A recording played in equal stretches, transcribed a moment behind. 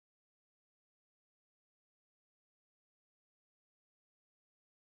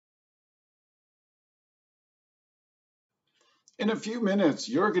In a few minutes,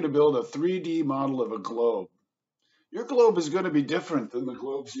 you're going to build a 3D model of a globe. Your globe is going to be different than the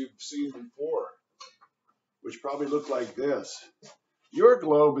globes you've seen before, which probably look like this. Your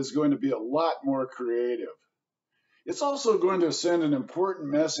globe is going to be a lot more creative. It's also going to send an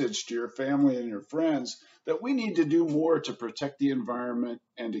important message to your family and your friends that we need to do more to protect the environment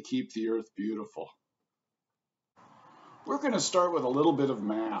and to keep the earth beautiful. We're going to start with a little bit of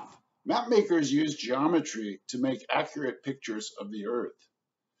math. Map makers use geometry to make accurate pictures of the earth.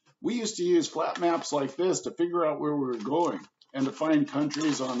 We used to use flat maps like this to figure out where we were going and to find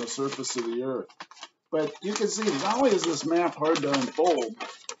countries on the surface of the earth. But you can see not only is this map hard to unfold,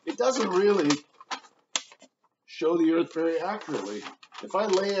 it doesn't really show the earth very accurately. If I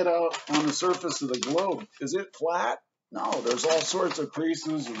lay it out on the surface of the globe, is it flat? No, there's all sorts of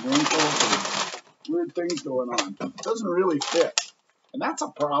creases and wrinkles and weird things going on. It doesn't really fit. And that's a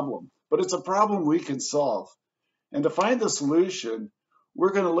problem, but it's a problem we can solve. And to find the solution,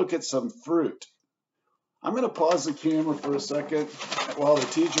 we're going to look at some fruit. I'm going to pause the camera for a second while the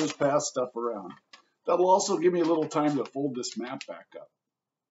teachers pass stuff around. That'll also give me a little time to fold this map back up.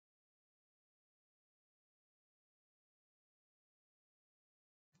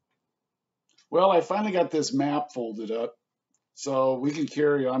 Well, I finally got this map folded up, so we can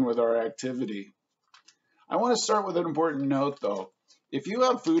carry on with our activity. I want to start with an important note, though. If you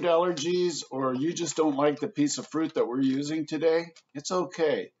have food allergies or you just don't like the piece of fruit that we're using today, it's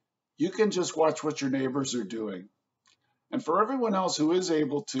okay. You can just watch what your neighbors are doing. And for everyone else who is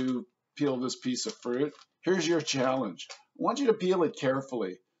able to peel this piece of fruit, here's your challenge. I want you to peel it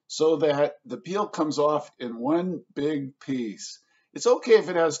carefully so that the peel comes off in one big piece. It's okay if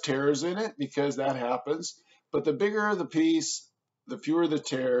it has tears in it because that happens, but the bigger the piece, the fewer the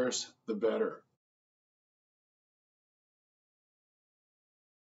tears, the better.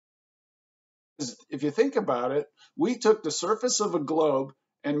 If you think about it, we took the surface of a globe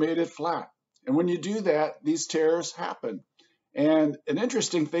and made it flat. And when you do that, these tears happen. And an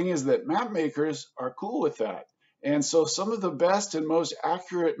interesting thing is that map makers are cool with that. And so some of the best and most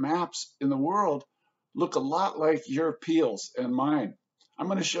accurate maps in the world look a lot like your peels and mine. I'm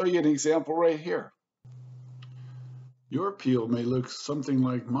going to show you an example right here. Your peel may look something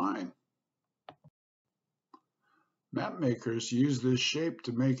like mine. Map makers use this shape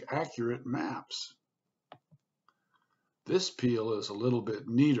to make accurate maps. This peel is a little bit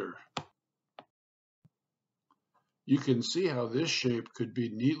neater. You can see how this shape could be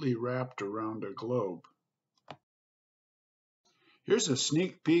neatly wrapped around a globe. Here's a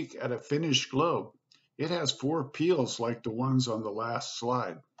sneak peek at a finished globe. It has 4 peels like the ones on the last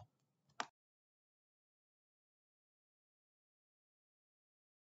slide.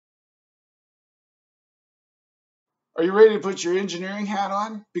 Are you ready to put your engineering hat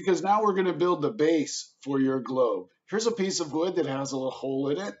on? Because now we're going to build the base for your globe. Here's a piece of wood that has a little hole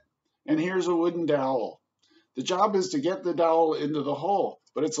in it, and here's a wooden dowel. The job is to get the dowel into the hole,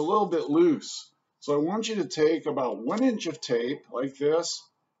 but it's a little bit loose. So I want you to take about 1 inch of tape like this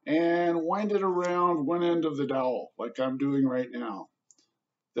and wind it around one end of the dowel like I'm doing right now.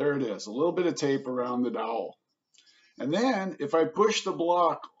 There it is, a little bit of tape around the dowel. And then if I push the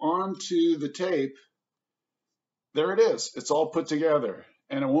block onto the tape, there it is. It's all put together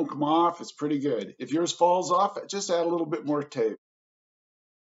and it won't come off. It's pretty good. If yours falls off, just add a little bit more tape.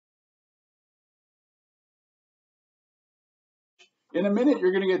 In a minute,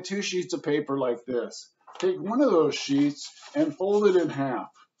 you're going to get 2 sheets of paper like this. Take one of those sheets and fold it in half.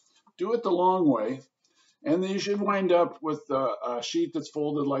 Do it the long way, and then you should wind up with a sheet that's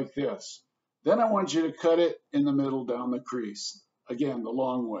folded like this. Then I want you to cut it in the middle down the crease. Again, the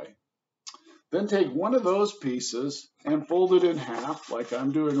long way. Then take one of those pieces and fold it in half like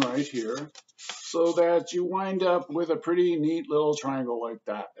I'm doing right here so that you wind up with a pretty neat little triangle like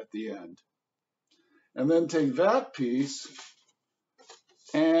that at the end. And then take that piece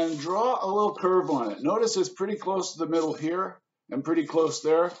and draw a little curve on it. Notice it's pretty close to the middle here and pretty close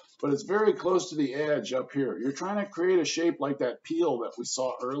there, but it's very close to the edge up here. You're trying to create a shape like that peel that we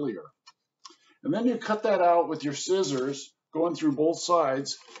saw earlier. And then you cut that out with your scissors going through both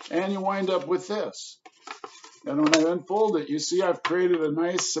sides, and you wind up with this. And when I unfold it, you see I've created a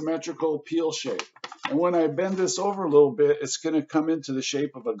nice symmetrical peel shape. And when I bend this over a little bit, it's going to come into the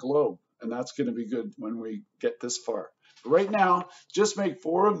shape of a globe, and that's going to be good when we get this far. But right now, just make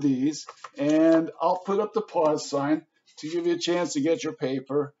 4 of these, and I'll put up the pause sign to give you a chance to get your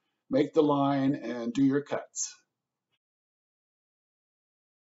paper, make the line, and do your cuts.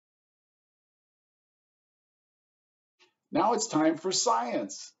 Now it's time for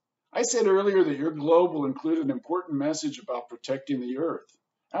science. I said earlier that your globe will include an important message about protecting the earth.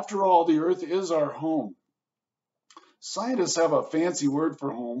 After all, the earth is our home. Scientists have a fancy word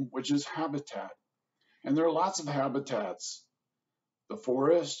for home, which is habitat. And there are lots of habitats. The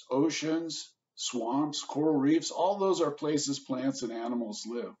forest, oceans, swamps, coral reefs, all those are places plants and animals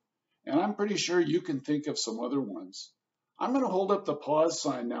live. And I'm pretty sure you can think of some other ones. I'm going to hold up the pause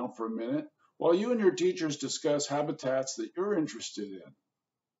sign now for a minute while you and your teachers discuss habitats that you're interested in.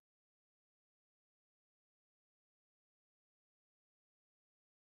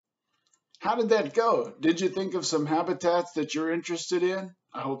 How did that go? Did you think of some habitats that you're interested in?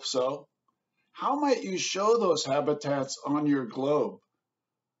 I hope so. How might you show those habitats on your globe?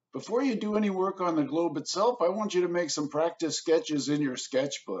 Before you do any work on the globe itself, I want you to make some practice sketches in your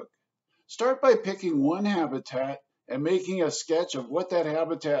sketchbook. Start by picking one habitat and making a sketch of what that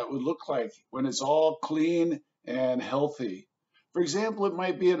habitat would look like when it's all clean and healthy. For example, it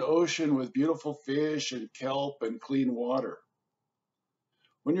might be an ocean with beautiful fish and kelp and clean water.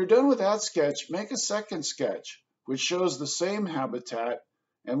 When you're done with that sketch, make a second sketch, which shows the same habitat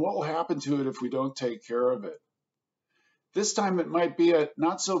and what will happen to it if we don't take care of it. This time it might be a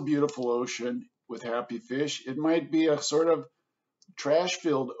not so beautiful ocean with happy fish. It might be a sort of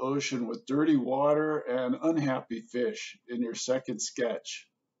trash-filled ocean with dirty water and unhappy fish in your second sketch.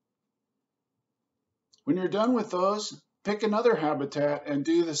 When you're done with those, pick another habitat and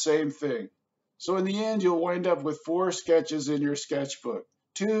do the same thing. So in the end, you'll wind up with 4 sketches in your sketchbook.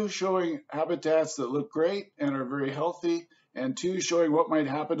 2 showing habitats that look great and are very healthy, and 2 showing what might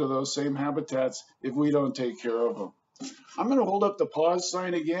happen to those same habitats if we don't take care of them. I'm going to hold up the pause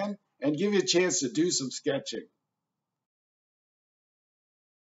sign again and give you a chance to do some sketching.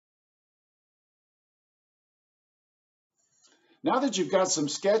 Now that you've got some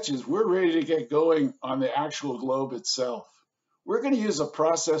sketches, we're ready to get going on the actual globe itself. We're going to use a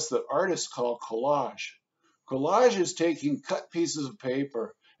process that artists call collage. Collage is taking cut pieces of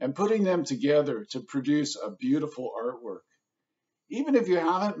paper and putting them together to produce a beautiful artwork. Even if you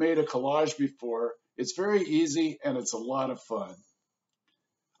haven't made a collage before, it's very easy and it's a lot of fun.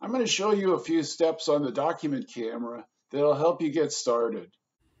 I'm going to show you a few steps on the document camera that'll help you get started.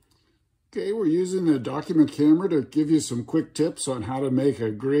 Okay, we're using the document camera to give you some quick tips on how to make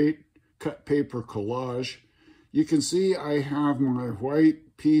a great cut paper collage. You can see I have my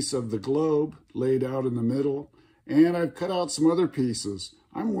white piece of the globe laid out in the middle, and I've cut out some other pieces.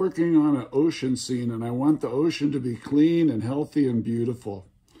 I'm working on an ocean scene, and I want the ocean to be clean and healthy and beautiful.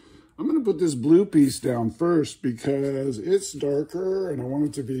 I'm going to put this blue piece down first because it's darker, and I want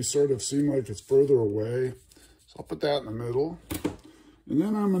it to be sort of seem like it's further away. So I'll put that in the middle. And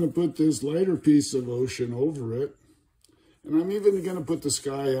then I'm going to put this lighter piece of ocean over it. And I'm even going to put the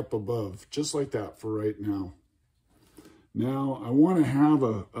sky up above, just like that for right now. Now, I want to have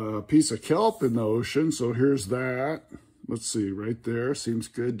a piece of kelp in the ocean, so here's that. Let's see, right there, seems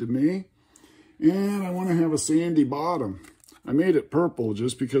good to me. And I want to have a sandy bottom. I made it purple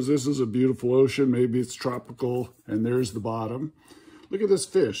just because this is a beautiful ocean. Maybe it's tropical, and there's the bottom. Look at this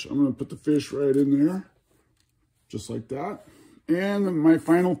fish. I'm going to put the fish right in there, just like that. And my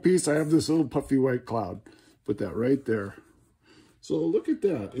final piece, I have this little puffy white cloud. Put that right there. So look at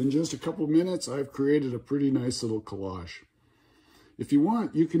that. In just a couple minutes, I've created a pretty nice little collage. If you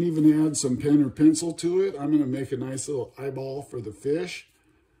want, you can even add some pen or pencil to it. I'm going to make a nice little eyeball for the fish.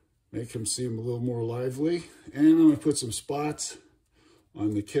 Make him seem a little more lively. And I'm going to put some spots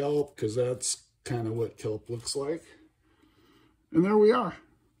on the kelp because that's kind of what kelp looks like. And there we are,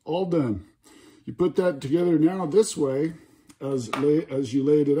 all done. You put that together now this way, as you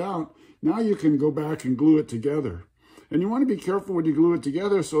laid it out. Now you can go back and glue it together. And you want to be careful when you glue it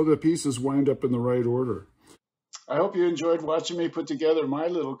together so the pieces wind up in the right order. I hope you enjoyed watching me put together my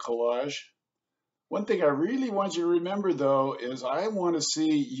little collage. One thing I really want you to remember, though, is I want to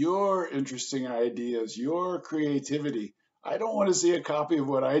see your interesting ideas, your creativity. I don't want to see a copy of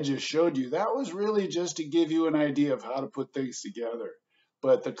what I just showed you. That was really just to give you an idea of how to put things together.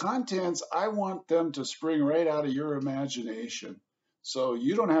 But the contents, I want them to spring right out of your imagination. So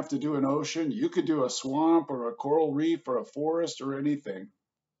you don't have to do an ocean. You could do a swamp or a coral reef or a forest or anything.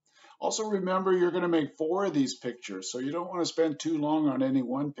 Also remember, you're going to make 4 of these pictures, so you don't want to spend too long on any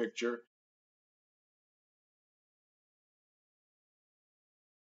one picture.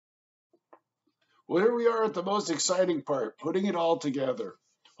 Well, here we are at the most exciting part, putting it all together.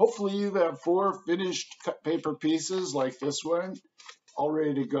 Hopefully you have 4 finished cut paper pieces like this one, all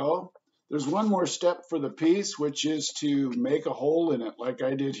ready to go. There's one more step for the piece, which is to make a hole in it like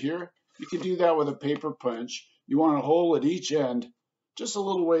I did here. You can do that with a paper punch. You want a hole at each end, just a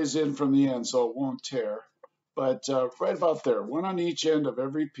little ways in from the end so it won't tear. But right about there, one on each end of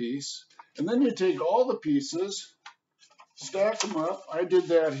every piece. And then you take all the pieces, stack them up. I did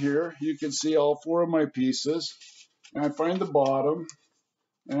that here. You can see all 4 of my pieces. And I find the bottom,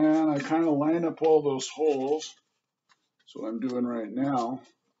 and I kind of line up all those holes. That's what I'm doing right now.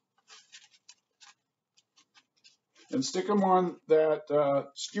 And stick them on that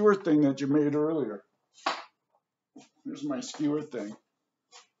skewer thing that you made earlier. Here's my skewer thing.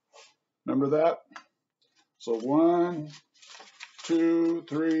 Remember that? So 1, 2,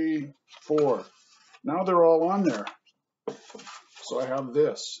 3, 4. Now they're all on there. So I have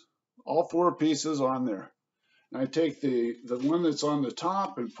this, all 4 pieces on there. And I take the one that's on the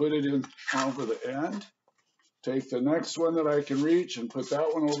top and put it in over the end. Take the next one that I can reach and put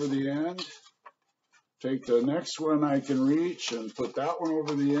that one over the end. Take the next one I can reach and put that one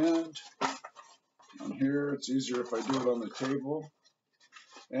over the end. And here it's easier if I do it on the table.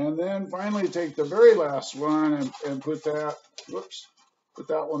 And then finally take the very last one and put that, put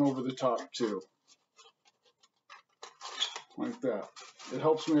that one over the top too. Like that. It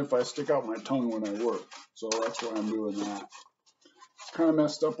helps me if I stick out my tongue when I work. So that's why I'm doing that. It's kind of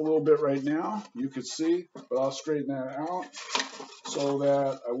messed up a little bit right now, you can see, but I'll straighten that out so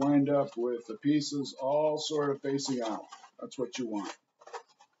that I wind up with the pieces all sort of facing out. That's what you want.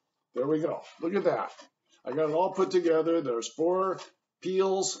 There we go. Look at that. I got it all put together. There's 4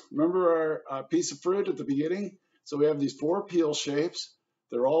 peels. Remember our piece of fruit at the beginning? So we have these 4 peel shapes.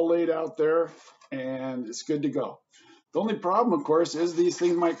 They're all laid out there, and it's good to go. The only problem, of course, is these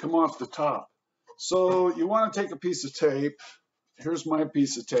things might come off the top. So you want to take a piece of tape. Here's my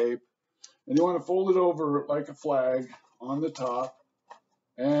piece of tape. And you want to fold it over like a flag on the top,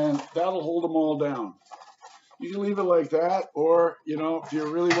 and that'll hold them all down. You can leave it like that, or, you know, if you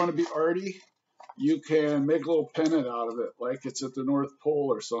really want to be arty, you can make a little pennant out of it, like it's at the North Pole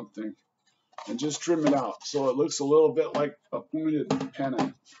or something, and just trim it out so it looks a little bit like a pointed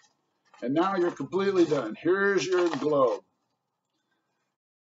pennant. And now you're completely done. Here's your globe.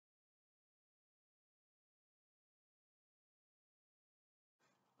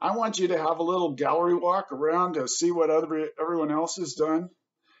 I want you to have a little gallery walk around to see what everyone else has done.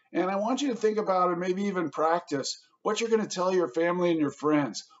 And I want you to think about it, maybe even practice what you're going to tell your family and your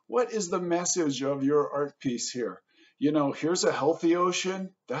friends. What is the message of your art piece here? You know, here's a healthy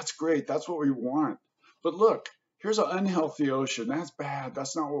ocean. That's great. That's what we want. But look, here's an unhealthy ocean. That's bad.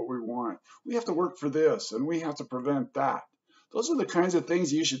 That's not what we want. We have to work for this, and we have to prevent that. Those are the kinds of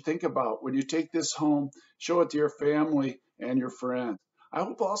things you should think about when you take this home, show it to your family and your friends. I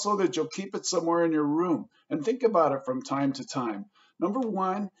hope also that you'll keep it somewhere in your room and think about it from time to time. Number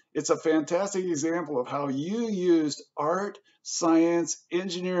one, it's a fantastic example of how you used art, science,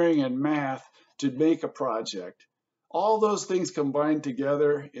 engineering, and math to make a project. All those things combined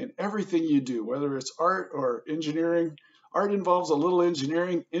together in everything you do, whether it's art or engineering. Art involves a little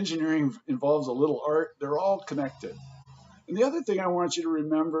engineering, engineering involves a little art. They're all connected. And the other thing I want you to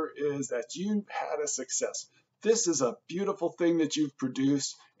remember is that you had a success. This is a beautiful thing that you've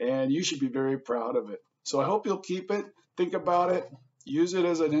produced, and you should be very proud of it. So I hope you'll keep it, think about it, use it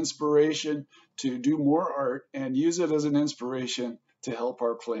as an inspiration to do more art, and use it as an inspiration to help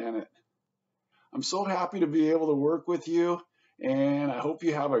our planet. I'm so happy to be able to work with you, and I hope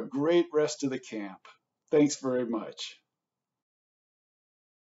you have a great rest of the camp. Thanks very much.